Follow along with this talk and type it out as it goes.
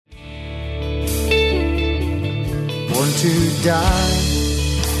to die,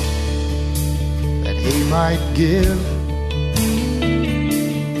 that he might give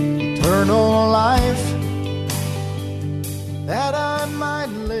eternal life, that I might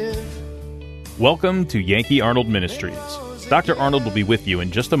live. Welcome to Yankee Arnold Ministries. Dr. Arnold will be with you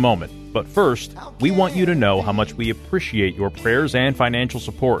in just a moment, but first, we want you to know how much we appreciate your prayers and financial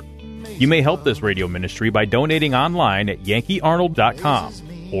support. You may help this radio ministry by donating online at yankeearnold.com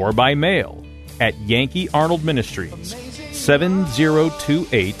or by mail at Yankee Arnold Ministries,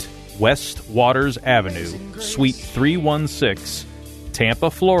 7028 West Waters Avenue, Suite 316, Tampa,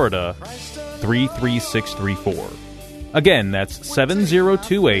 Florida, 33634. Again, that's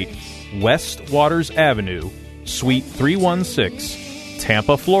 7028 West Waters Avenue, Suite 316,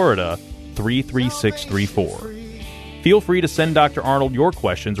 Tampa, Florida, 33634. Feel free to send Dr. Arnold your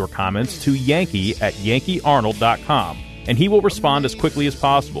questions or comments to Yankee at yankeearnold.com, and he will respond as quickly as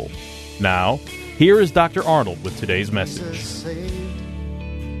possible. Now, here is Dr. Arnold with today's message.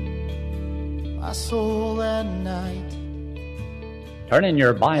 My soul that night. Turn in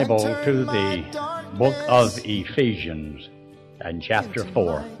your Bible to the book of Ephesians and chapter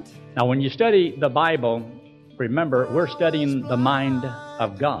 4. Now, when you study the Bible, remember, we're studying the mind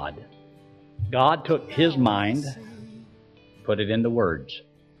of God. God took His mind, put it into words.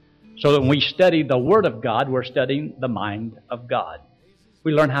 So that when we study the Word of God, we're studying the mind of God.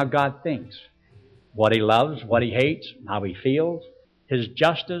 We learn how God thinks, what He loves, what He hates, how He feels, His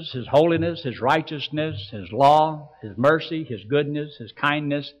justice, His holiness, His righteousness, His law, His mercy, His goodness, His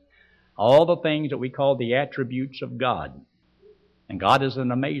kindness, all the things that we call the attributes of God. And God is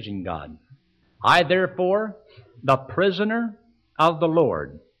an amazing God. I, therefore, the prisoner of the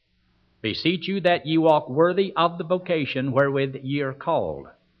Lord, beseech you that ye walk worthy of the vocation wherewith ye are called,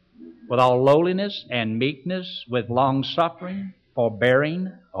 with all lowliness and meekness, with long-suffering,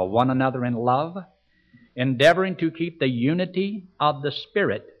 forbearing of one another in love, endeavoring to keep the unity of the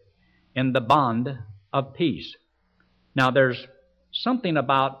Spirit in the bond of peace. Now, there's something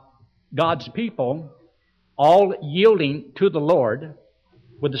about God's people all yielding to the Lord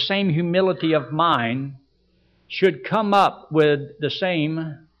with the same humility of mind should come up with the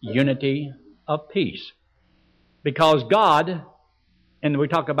same unity of peace. Because God, and we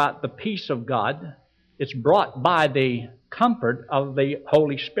talk about the peace of God, it's brought by the comfort of the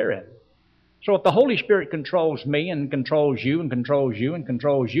Holy Spirit. So if the Holy Spirit controls me and controls you and controls you and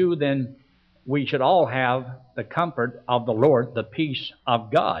controls you, then we should all have the comfort of the Lord, the peace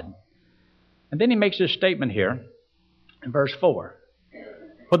of God. And then he makes this statement here in verse 4.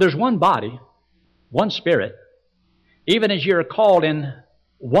 For there's one body, one Spirit, even as you're called in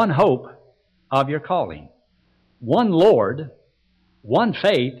one hope of your calling, one Lord, one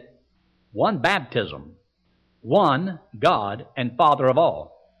faith, one baptism, one God and Father of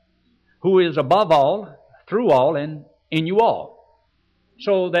all, who is above all, through all, and in you all.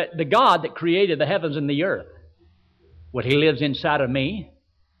 So that the God that created the heavens and the earth, what He lives inside of me,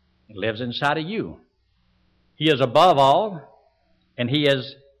 He lives inside of you. He is above all, and He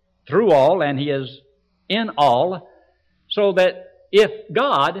is through all, and He is in all, so that if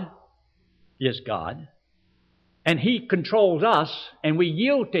God is God, and He controls us, and we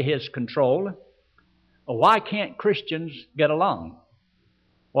yield to His control, why can't Christians get along?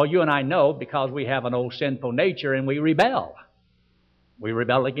 Well, you and I know because we have an old sinful nature and we rebel. We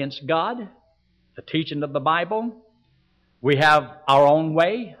rebel against God, the teaching of the Bible. We have our own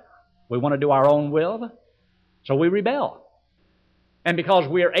way. We want to do our own will. So we rebel. And because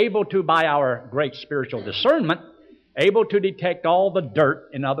we are able to, by our great spiritual discernment, able to detect all the dirt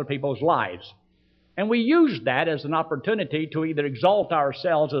in other people's lives. And we use that as an opportunity to either exalt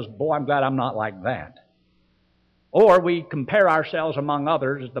ourselves as, boy, I'm glad I'm not like that. Or we compare ourselves among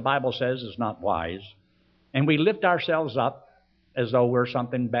others, as the Bible says is not wise. And we lift ourselves up as though we're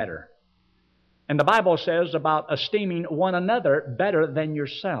something better. And the Bible says about esteeming one another better than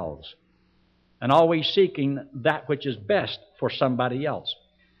yourselves, and always seeking that which is best for somebody else.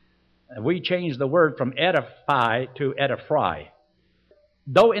 And we changed the word from edify to edify.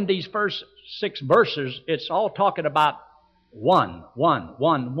 Though in these first 6 verses, it's all talking about one,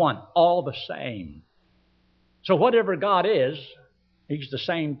 all the same. So whatever God is, He's the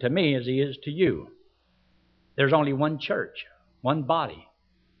same to me as He is to you. There's only one church, one body,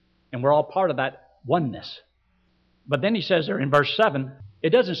 and we're all part of that oneness. But then he says there in verse 7,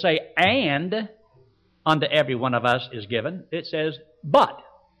 it doesn't say, and unto every one of us is given. It says, but,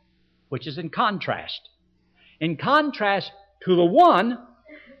 which is in contrast. In contrast to the one,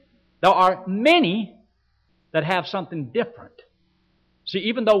 there are many that have something different. See,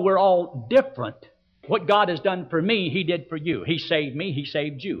 even though we're all different, what God has done for me, He did for you. He saved me, He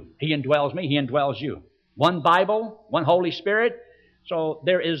saved you. He indwells me, He indwells you. one Bible, one Holy Spirit. So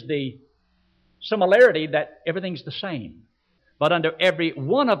there is the similarity that everything's the same. But under every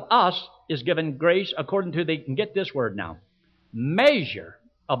one of us is given grace according to the, get this word now, measure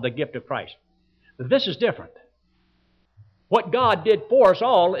of the gift of Christ. This is different. What God did for us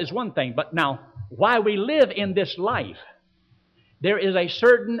all is one thing, but now, while we live in this life, there is a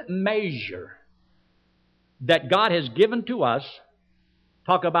certain measure that God has given to us.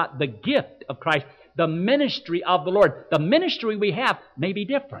 Talk about the gift of Christ, the ministry of the Lord. The ministry we have may be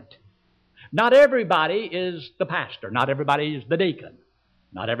different. Not everybody is the pastor. Not everybody is the deacon.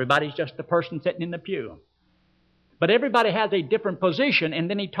 Not everybody's just the person sitting in the pew. But everybody has a different position, and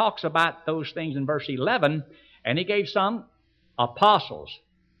then he talks about those things in verse 11, and he gave some apostles,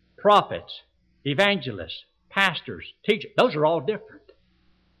 prophets, evangelists, pastors, teachers. Those are all different.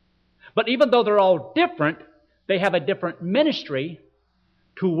 But even though they're all different, they have a different ministry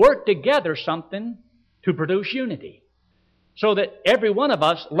to work together something to produce unity. So that every one of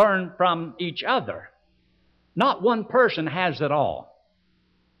us learn from each other. Not one person has it all.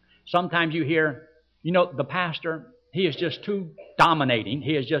 Sometimes you hear, the pastor, he is just too dominating.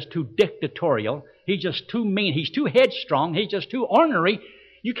 He is just too dictatorial. He's just too mean. He's too headstrong. He's just too ornery.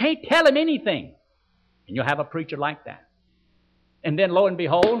 You can't tell him anything. And you'll have a preacher like that. And then lo and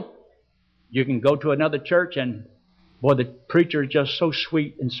behold, you can go to another church and, boy, the preacher is just so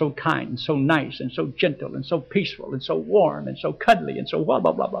sweet and so kind and so nice and so gentle and so peaceful and so warm and so cuddly and so blah,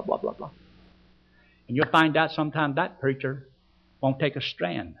 blah, blah, blah, blah, blah, blah. And you'll find out sometime that preacher won't take a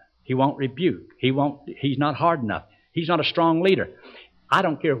stand. He won't rebuke. He's not hard enough. He's not a strong leader. I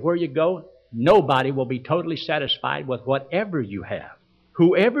don't care where you go. Nobody will be totally satisfied with whatever you have,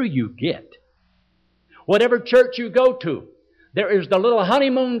 whoever you get, whatever church you go to. There is the little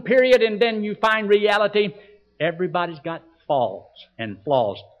honeymoon period, and then you find reality. Everybody's got faults and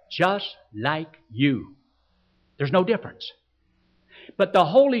flaws, just like you. There's no difference. But the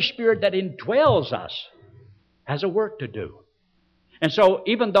Holy Spirit that indwells us has a work to do. And so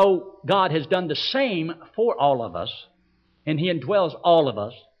even though God has done the same for all of us, and He indwells all of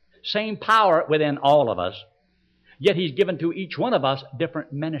us, same power within all of us, yet He's given to each one of us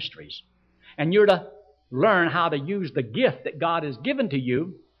different ministries. And you're to learn how to use the gift that God has given to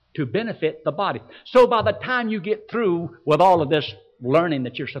you to benefit the body. So by the time you get through with all of this learning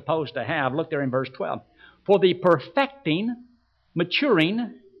that you're supposed to have, look there in verse 12. For the perfecting,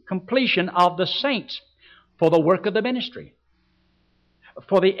 maturing, completion of the saints, for the work of the ministry,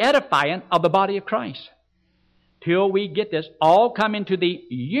 for the edifying of the body of Christ, till we get this, all come into the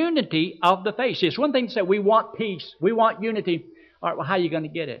unity of the faith. See, it's one thing to say, we want peace, we want unity. All right, well, how are you going to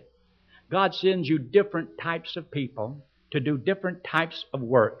get it? God sends you different types of people to do different types of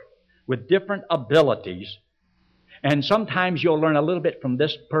work with different abilities. And sometimes you'll learn a little bit from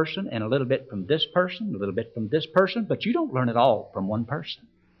this person and a little bit from this person, a little bit from this person, but you don't learn it all from one person.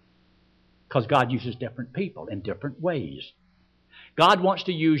 Because God uses different people in different ways. God wants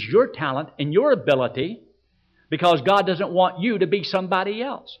to use your talent and your ability because God doesn't want you to be somebody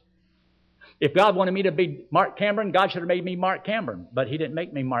else. If God wanted me to be Mark Cameron, God should have made me Mark Cameron. But He didn't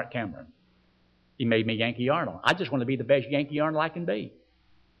make me Mark Cameron. He made me Yankee Arnold. I just want to be the best Yankee Arnold I can be.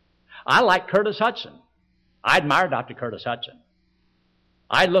 I like Curtis Hudson. I admire Dr. Curtis Hudson.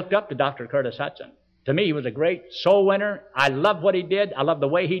 I looked up to Dr. Curtis Hudson. To me, he was a great soul winner. I loved what he did. I loved the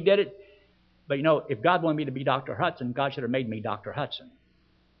way he did it. But if God wanted me to be Dr. Hudson, God should have made me Dr. Hudson.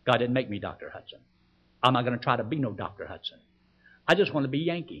 God didn't make me Dr. Hudson. I'm not going to try to be no Dr. Hudson. I just want to be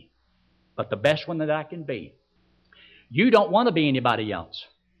Yankee, but the best one that I can be. You don't want to be anybody else.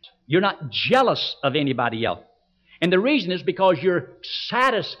 You're not jealous of anybody else. And the reason is because you're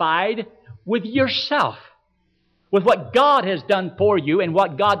satisfied with yourself, with what God has done for you and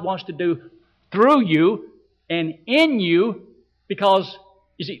what God wants to do through you and in you, because,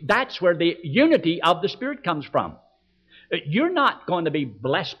 you see, that's where the unity of the Spirit comes from. You're not going to be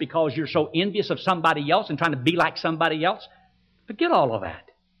blessed because you're so envious of somebody else and trying to be like somebody else. Forget all of that.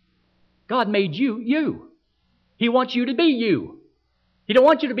 God made you, you. He wants you to be you. He don't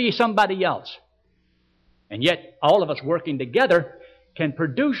want you to be somebody else. And yet, all of us working together can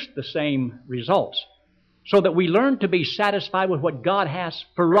produce the same results so that we learn to be satisfied with what God has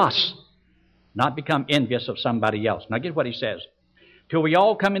for us, not become envious of somebody else. Now get what he says. Till we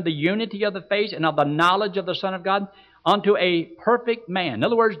all come in the unity of the faith and of the knowledge of the Son of God, unto a perfect man. In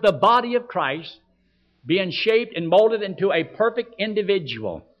other words, the body of Christ being shaped and molded into a perfect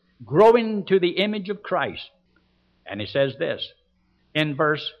individual, growing to the image of Christ. And he says this in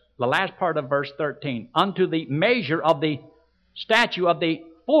the last part of verse 13, unto the measure of the stature of the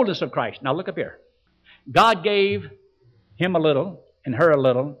fullness of Christ. Now look up here. God gave him a little, and her a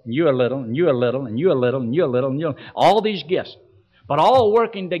little, and you a little, and you a little, and you a little, and you a little, and you a little. All these gifts. But all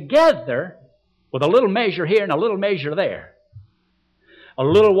working together with a little measure here and a little measure there. A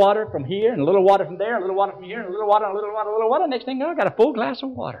little water from here, and a little water from there, a little water from here, and a little water, and a little water, a little water. Next thing you know, I got a full glass of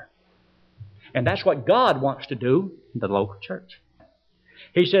water. And that's what God wants to do in the local church.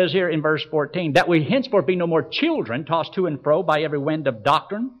 He says here in verse 14, that we henceforth be no more children, tossed to and fro by every wind of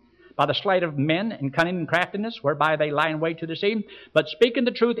doctrine, by the sleight of men and cunning and craftiness, whereby they lie in wait to deceive, but speaking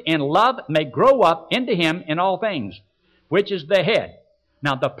the truth in love may grow up into Him in all things, which is the head.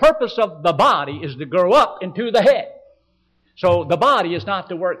 Now, the purpose of the body is to grow up into the head. So the body is not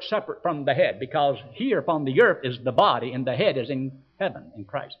to work separate from the head, because here upon the earth is the body, and the head is in heaven, in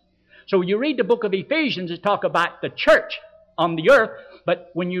Christ. So you read the book of Ephesians, it talks about the church on the earth,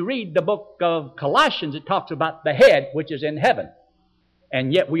 but when you read the book of Colossians, it talks about the head, which is in heaven.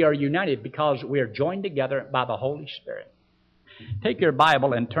 And yet we are united because we are joined together by the Holy Spirit. Take your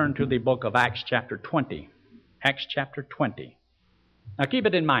Bible and turn to the book of Acts chapter 20. Acts chapter 20. Now keep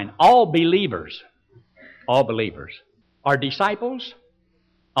it in mind, all believers are disciples.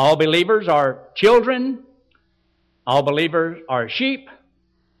 All believers are children. All believers are sheep.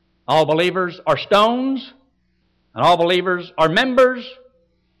 All believers are stones. And all believers are members.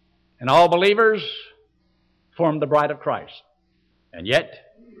 And all believers form the bride of Christ. And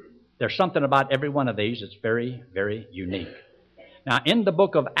yet, there's something about every one of these that's very, very unique. Now, in the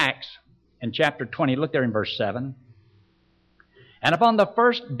book of Acts, in chapter 20, look there in verse 7. And upon the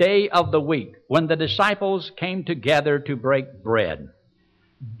first day of the week, when the disciples came together to break bread.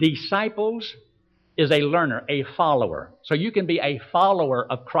 Disciples is a learner, a follower. So you can be a follower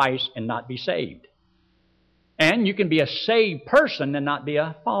of Christ and not be saved. And you can be a saved person and not be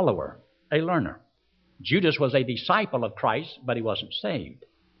a follower, a learner. Judas was a disciple of Christ, but he wasn't saved.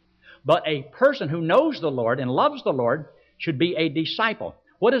 But a person who knows the Lord and loves the Lord should be a disciple.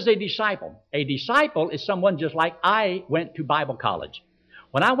 What is a disciple? A disciple is someone just like I went to Bible college.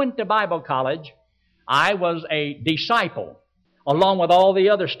 When I went to Bible college, I was a disciple along with all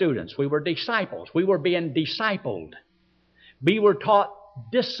the other students. We were disciples. We were being discipled. We were taught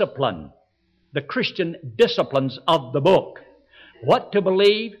discipline, the Christian disciplines of the book. What to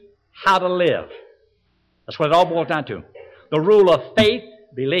believe, how to live. That's what it all boils down to. The rule of faith,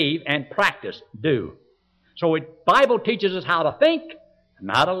 believe, and practice, do. So the Bible teaches us how to think and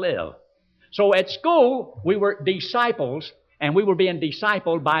how to live. So at school, we were disciples, and we were being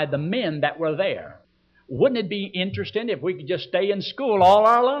discipled by the men that were there. Wouldn't it be interesting if we could just stay in school all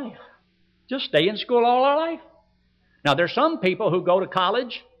our life? Just stay in school all our life. Now, there's some people who go to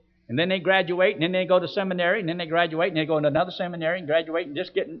college, and then they graduate, and then they go to seminary, and then they graduate, and they go into another seminary and graduate, and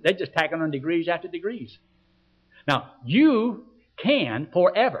they just tack on degrees after degrees. Now, you can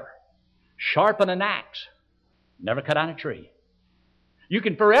forever sharpen an axe, never cut down a tree. You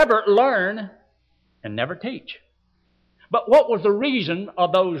can forever learn and never teach. But what was the reason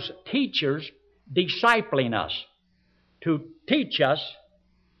of those teachers discipling us? To teach us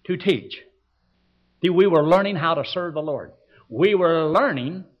to teach. See, we were learning how to serve the Lord. We were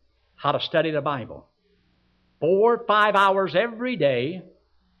learning how to study the Bible. 4 or 5 hours every day.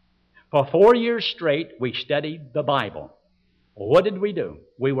 For 4 years straight, we studied the Bible. What did we do?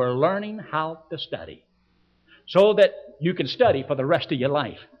 We were learning how to study so that you can study for the rest of your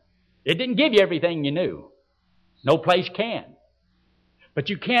life. It didn't give you everything you knew. No place can. But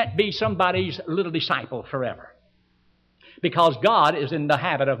you can't be somebody's little disciple forever. Because God is in the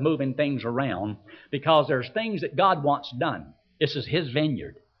habit of moving things around, because there's things that God wants done. This is His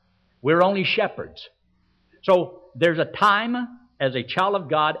vineyard. We're only shepherds. So there's a time as a child of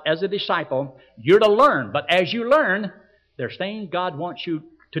God, as a disciple, you're to learn. But as you learn, there's things God wants you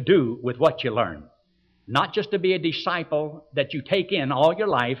to do with what you learn. Not just to be a disciple that you take in all your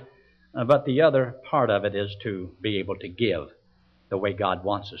life, but the other part of it is to be able to give the way God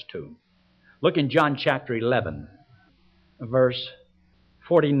wants us to. Look in John chapter 11, verse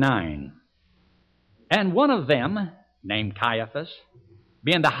 49. And one of them, named Caiaphas,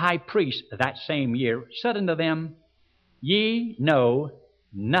 being the high priest that same year, said unto them, Ye know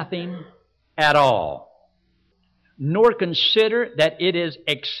nothing at all, nor consider that it is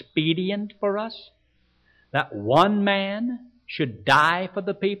expedient for us that one man should die for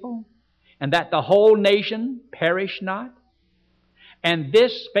the people, and that the whole nation perish not. And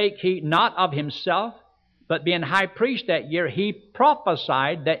this spake he not of himself, but being high priest that year, he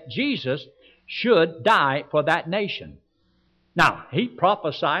prophesied that Jesus should die for that nation. Now, he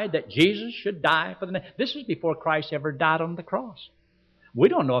prophesied that Jesus should die for the nation. This is before Christ ever died on the cross. We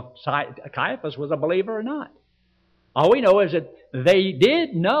don't know if Caiaphas was a believer or not. All we know is that they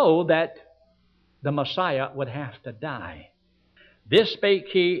did know that the Messiah would have to die. This spake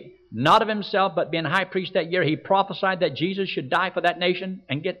he not of himself, but being high priest that year, he prophesied that Jesus should die for that nation.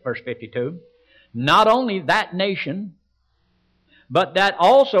 And get verse 52. Not only that nation, but that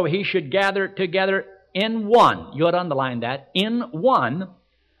also he should gather together in one. You ought to underline that. In one,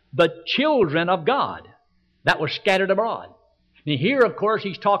 the children of God that were scattered abroad. Now here, of course,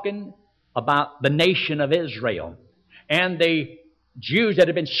 he's talking about the nation of Israel and the Jews that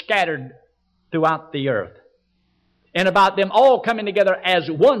have been scattered throughout the earth. And about them all coming together as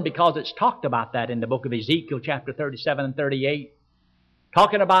one, because it's talked about that in the book of Ezekiel chapter 37 and 38.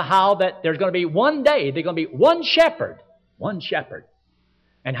 Talking about how that there's going to be one day, there's going to be one shepherd.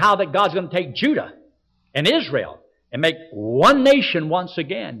 And how that God's going to take Judah and Israel and make one nation once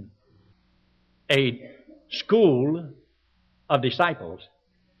again. A school of disciples.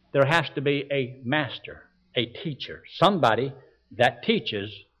 There has to be a master, a teacher, somebody that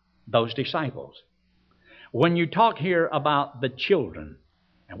teaches those disciples. When you talk here about the children,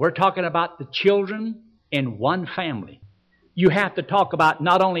 and we're talking about the children in one family, you have to talk about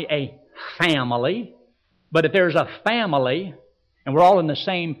not only a family, but if there's a family, and we're all in the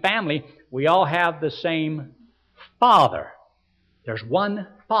same family, we all have the same Father. There's one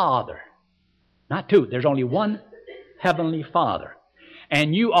Father. Not two. There's only one Heavenly Father.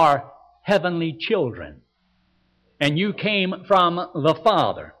 And you are heavenly children. And you came from the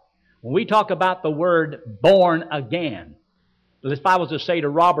Father. When we talk about the word born again, if I was to say to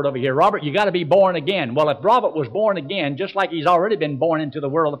Robert over here, Robert, you got to be born again. Well, if Robert was born again, just like he's already been born into the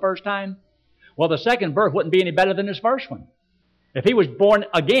world the first time, well, the second birth wouldn't be any better than his first one. If he was born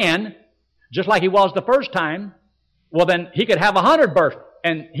again, just like he was the first time, well, then he could have 100 births,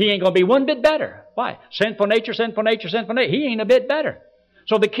 and he ain't going to be one bit better. Why? Sinful nature, sinful nature, sinful nature. He ain't a bit better.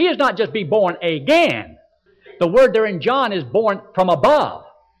 So the key is not just be born again. The word there in John is born from above.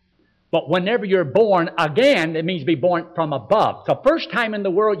 But whenever you're born again, it means be born from above. The first time in the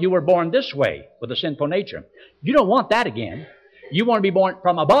world you were born this way with a sinful nature. You don't want that again. You want to be born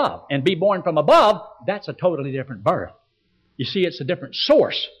from above. And be born from above, that's a totally different birth. You see, it's a different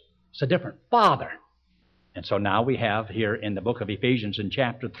source. It's a different Father. And so now we have here in the book of Ephesians in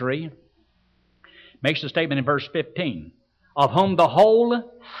chapter 3, makes a statement in verse 15, of whom the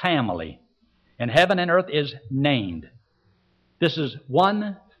whole family in heaven and earth is named. This is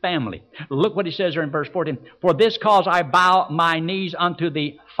one family. Look what he says here in verse 14. For this cause I bow my knees unto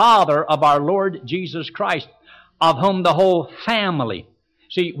the Father of our Lord Jesus Christ, of whom the whole family.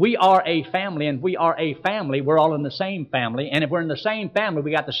 See, we are a family, and we are a family. We're all in the same family. And if we're in the same family,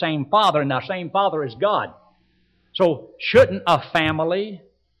 we got the same Father, and our same Father is God. So shouldn't a family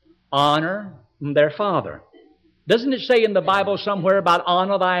honor their father? Doesn't it say in the Bible somewhere about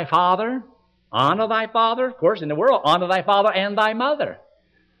honor thy father? Honor thy father? Of course, in the world, honor thy father and thy mother.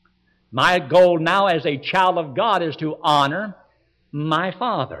 My goal now as a child of God is to honor my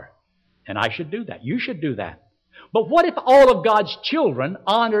father. And I should do that. You should do that. But what if all of God's children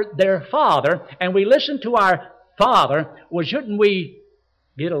honored their father and we listen to our father? Well, shouldn't we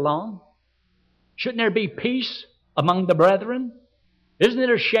get along? Shouldn't there be peace among the brethren? Isn't it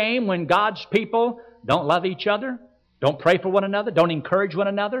a shame when God's people don't love each other, don't pray for one another, don't encourage one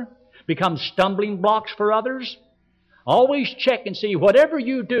another, become stumbling blocks for others? Always check and see whatever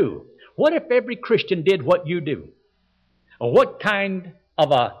you do. What if every Christian did what you do? Or what kind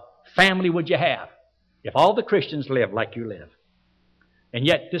of a family would you have if all the Christians lived like you live? And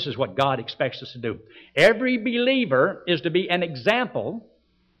yet, this is what God expects us to do. Every believer is to be an example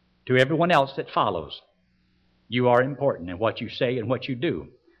to everyone else that follows. You are important in what you say and what you do.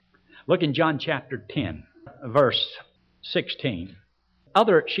 Look in John chapter 10, verse 16.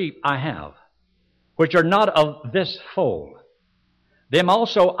 Other sheep I have, which are not of this fold. Them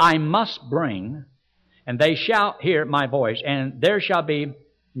also I must bring, and they shall hear my voice. And there shall be,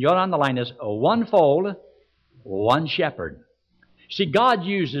 you'll underline this, one fold, one shepherd. See, God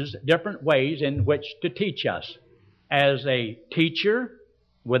uses different ways in which to teach us. As a teacher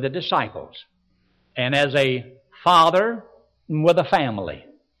with the disciples, and as a father with a family,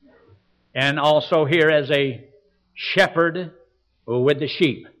 and also here as a shepherd with the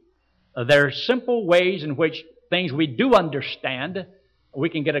sheep. There are simple ways in which things we do understand, we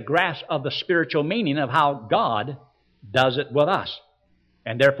can get a grasp of the spiritual meaning of how God does it with us.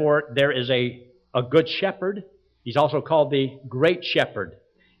 And therefore, there is a good shepherd. He's also called the great shepherd.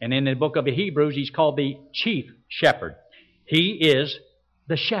 And in the book of the Hebrews, he's called the chief shepherd. He is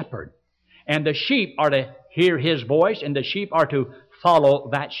the shepherd. And the sheep are to hear his voice, and the sheep are to follow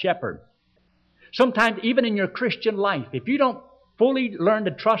that shepherd. Sometimes, even in your Christian life, if you don't fully learn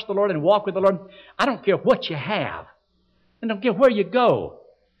to trust the Lord and walk with the Lord, I don't care what you have. I don't care where you go.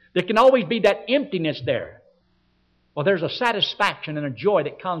 There can always be that emptiness there. Well, there's a satisfaction and a joy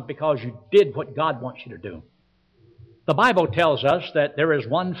that comes because you did what God wants you to do. The Bible tells us that there is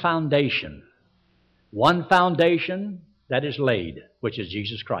one foundation that is laid, which is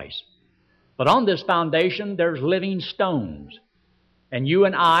Jesus Christ. But on this foundation, there's living stones. And you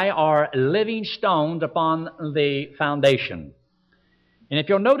and I are living stones upon the foundation. And if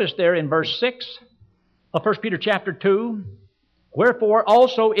you'll notice there in verse 6 of 1 Peter chapter 2, wherefore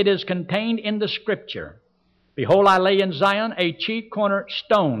also it is contained in the Scripture, behold, I lay in Zion a chief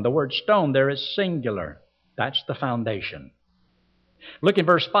cornerstone. The word stone there is singular. That's the foundation. Look in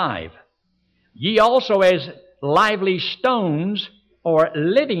verse 5. Ye also as lively stones, or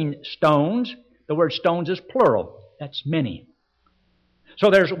living stones. The word stones is plural. That's many. So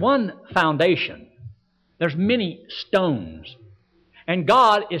there's one foundation. There's many stones. And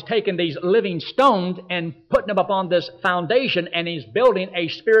God is taking these living stones and putting them upon this foundation, and He's building a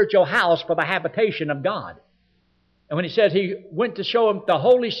spiritual house for the habitation of God. And when He says He went to show him the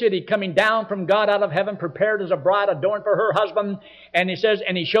holy city coming down from God out of heaven, prepared as a bride adorned for her husband, and He says,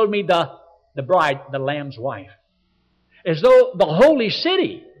 and He showed me the bride, the Lamb's wife. As though the holy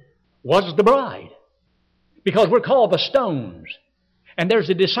city was the bride. Because we're called the stones. And there's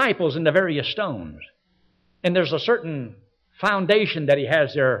the disciples in the various stones. And there's a certain foundation that He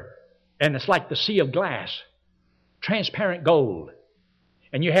has there, and it's like the sea of glass, transparent gold.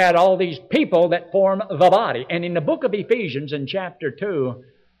 And you had all these people that form the body. And in the book of Ephesians in chapter 2,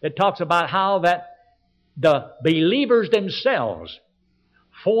 it talks about how that the believers themselves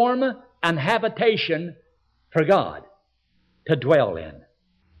form an habitation for God to dwell in.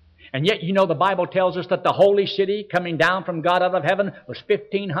 And yet, you know, the Bible tells us that the holy city coming down from God out of heaven was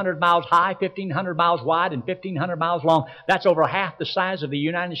 1,500 miles high, 1,500 miles wide, and 1,500 miles long. That's over half the size of the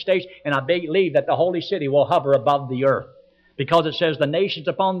United States, and I believe that the holy city will hover above the earth. Because it says the nations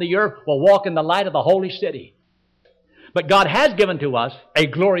upon the earth will walk in the light of the holy city. But God has given to us a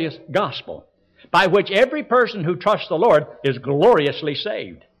glorious gospel, by which every person who trusts the Lord is gloriously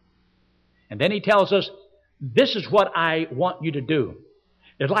saved. And then He tells us, this is what I want you to do.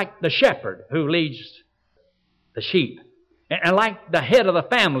 It's like the shepherd who leads the sheep. And like the head of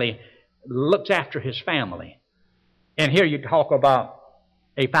the family looks after his family. And here you talk about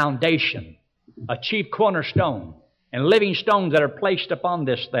a foundation, a chief cornerstone, and living stones that are placed upon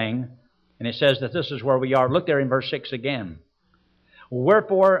this thing. And it says that this is where we are. Look there in verse 6 again.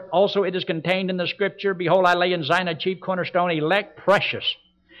 Wherefore also it is contained in the Scripture, behold, I lay in Zion a chief cornerstone, elect, precious.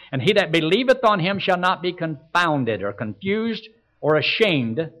 And he that believeth on Him shall not be confounded or confused or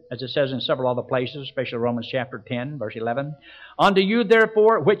ashamed, as it says in several other places, especially Romans chapter 10, verse 11. Unto you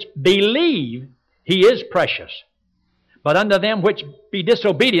therefore which believe, He is precious. But unto them which be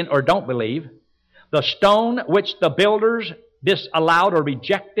disobedient or don't believe, the stone which the builders disallowed or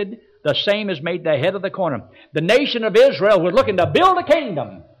rejected, the same is made the head of the corner. The nation of Israel was looking to build a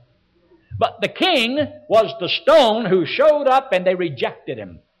kingdom. But the king was the stone who showed up, and they rejected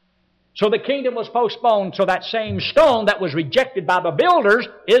him. So the kingdom was postponed. So that same stone that was rejected by the builders,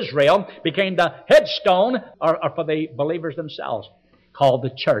 Israel, became the headstone or for the believers themselves, called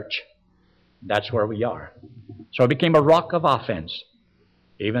the church. That's where we are. So it became a rock of offense,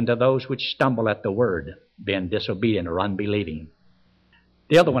 even to those which stumble at the word, being disobedient or unbelieving.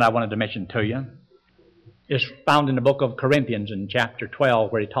 The other one I wanted to mention to you is found in the book of Corinthians in chapter 12,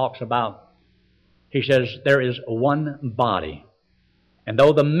 where he talks about, he says, there is one body. And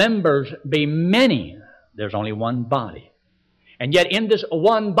though the members be many, there's only one body. And yet in this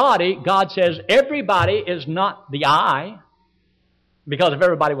one body, God says everybody is not the eye. Because if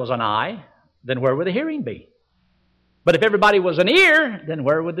everybody was an eye, then where would the hearing be? But if everybody was an ear, then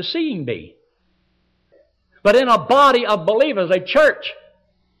where would the seeing be? But in a body of believers, a church,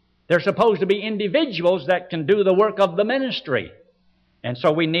 there's supposed to be individuals that can do the work of the ministry. And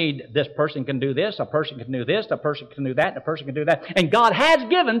so we need, this person can do this, a person can do this, a person can do that, and a person can do that. And God has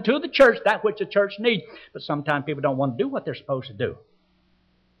given to the church that which the church needs. But sometimes people don't want to do what they're supposed to do.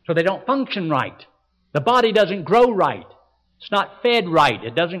 So they don't function right. The body doesn't grow right. It's not fed right.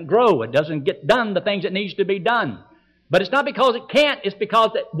 It doesn't grow. It doesn't get done the things that needs to be done. But it's not because it can't, it's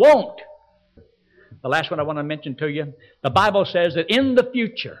because it won't. The last one I want to mention to you, the Bible says that in the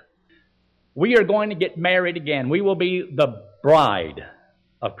future, we are going to get married again. We will be the bride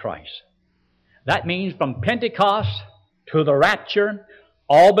of Christ. That means from Pentecost to the rapture,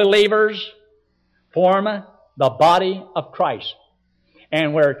 all believers form the body of Christ.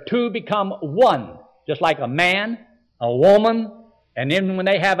 And where two become one, just like a man, a woman, and then when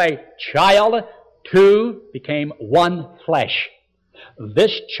they have a child, two became one flesh.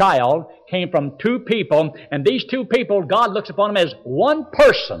 This child came from two people, and these two people, God looks upon them as one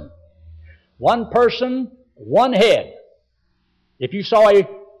person. One person, One head. If you saw a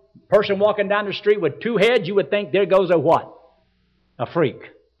person walking down the street with two heads, you would think there goes a what? A freak.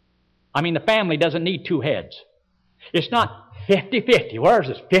 I mean, the family doesn't need two heads. It's not 50-50. Where's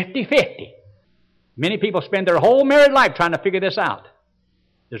this? 50-50. Many people spend their whole married life trying to figure this out.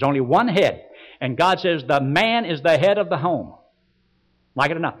 There's only one head. And God says the man is the head of the home.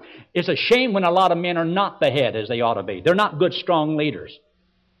 Like it or not. It's a shame when a lot of men are not the head as they ought to be. They're not good, strong leaders.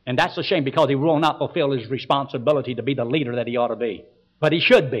 And that's a shame because he will not fulfill his responsibility to be the leader that he ought to be. But he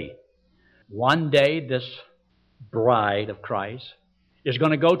should be. One day this bride of Christ is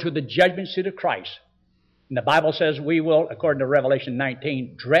going to go to the judgment seat of Christ. And the Bible says we will, according to Revelation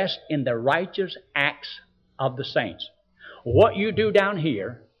 19, dressed in the righteous acts of the saints. What you do down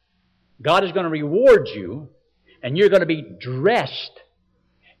here, God is going to reward you, and you're going to be dressed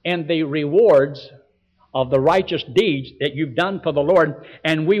in the rewards of the righteous deeds that you've done for the Lord,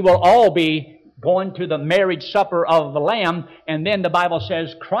 and we will all be going to the marriage supper of the Lamb, and then the Bible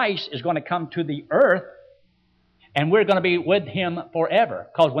says Christ is going to come to the earth, and we're going to be with Him forever.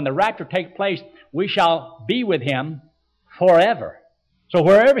 Because when the rapture takes place, we shall be with Him forever. So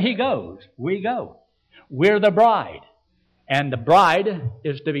wherever He goes, we go. We're the bride. And the bride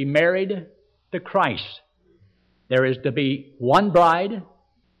is to be married to Christ. There is to be one bride,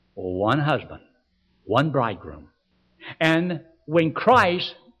 one husband, one bridegroom. And when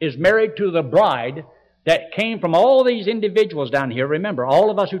Christ is married to the bride that came from all these individuals down here, remember, all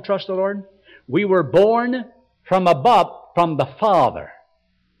of us who trust the Lord, we were born from above, from the Father.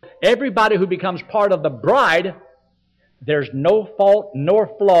 Everybody who becomes part of the bride, there's no fault nor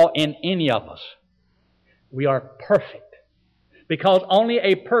flaw in any of us. We are perfect. Because only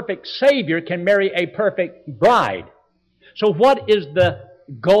a perfect Savior can marry a perfect bride. So what is the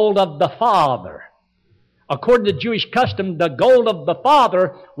goal of the Father? According to Jewish custom, the goal of the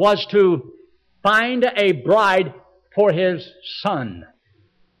Father was to find a bride for His Son.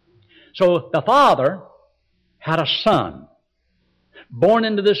 So the Father had a Son born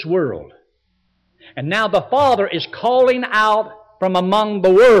into this world. And now the Father is calling out from among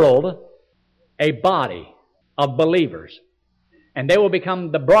the world a body of believers. And they will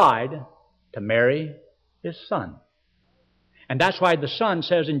become the bride to marry His Son. And that's why the Son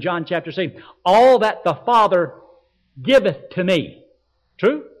says in John chapter 6, all that the Father giveth to me.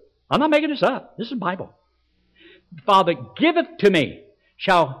 True? I'm not making this up. This is the Bible. The Father giveth to me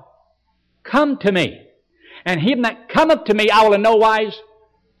shall come to me. And him that cometh to me I will in no wise.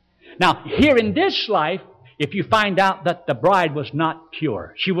 Now, here in this life, if you find out that the bride was not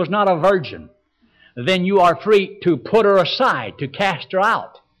pure, she was not a virgin, then you are free to put her aside, to cast her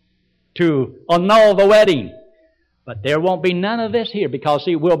out, to annul the wedding. But there won't be none of this here because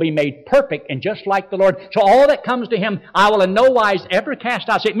He will be made perfect and just like the Lord. So all that comes to Him, I will in no wise ever cast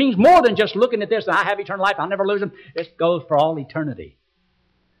out. So it means more than just looking at this and I have eternal life, I'll never lose them. It goes for all eternity.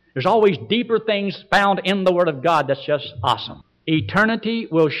 There's always deeper things found in the Word of God that's just awesome. Eternity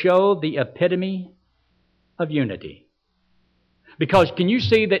will show the epitome of unity. Because can you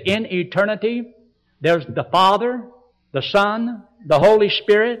see that in eternity, there's the Father, the Son, the Holy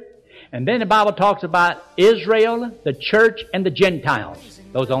Spirit, and then the Bible talks about Israel, the church, and the Gentiles.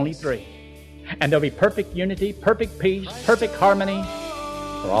 Those only three. And there'll be perfect unity, perfect peace, perfect harmony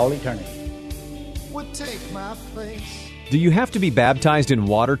for all eternity. Would take my place. Do you have to be baptized in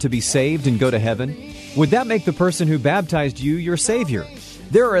water to be saved and go to heaven? Would that make the person who baptized you your Savior?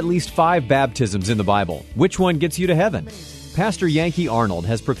 There are at least 5 baptisms in the Bible. Which one gets you to heaven? Pastor Yankee Arnold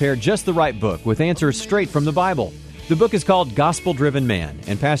has prepared just the right book with answers straight from the Bible. The book is called Gospel Driven Man,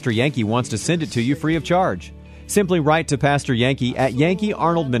 and Pastor Yankee wants to send it to you free of charge. Simply write to Pastor Yankee at Yankee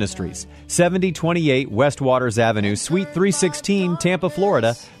Arnold Ministries, 7028 West Waters Avenue, Suite 316, Tampa,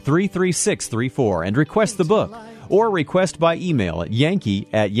 Florida, 33634, and request the book. Or request by email at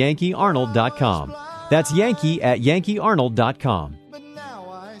yankee@yankeearnold.com. That's yankee@yankeearnold.com.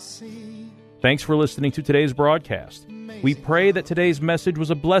 Thanks for listening to today's broadcast. We pray that today's message was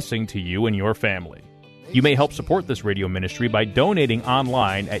a blessing to you and your family. You may help support this radio ministry by donating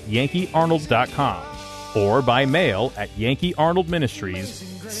online at yankeearnold.com or by mail at Yankee Arnold Ministries,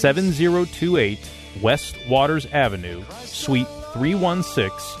 7028 West Waters Avenue, Suite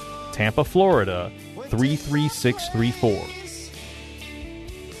 316, Tampa, Florida, 33634.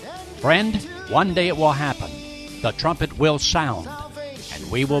 Friend, one day it will happen. The trumpet will sound,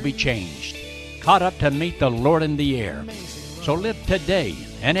 and we will be changed, caught up to meet the Lord in the air. So live today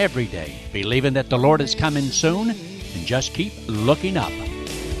and every day, believing that the Lord is coming soon, and just keep looking up.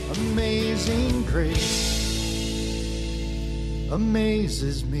 Amazing grace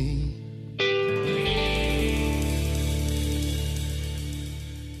amazes me.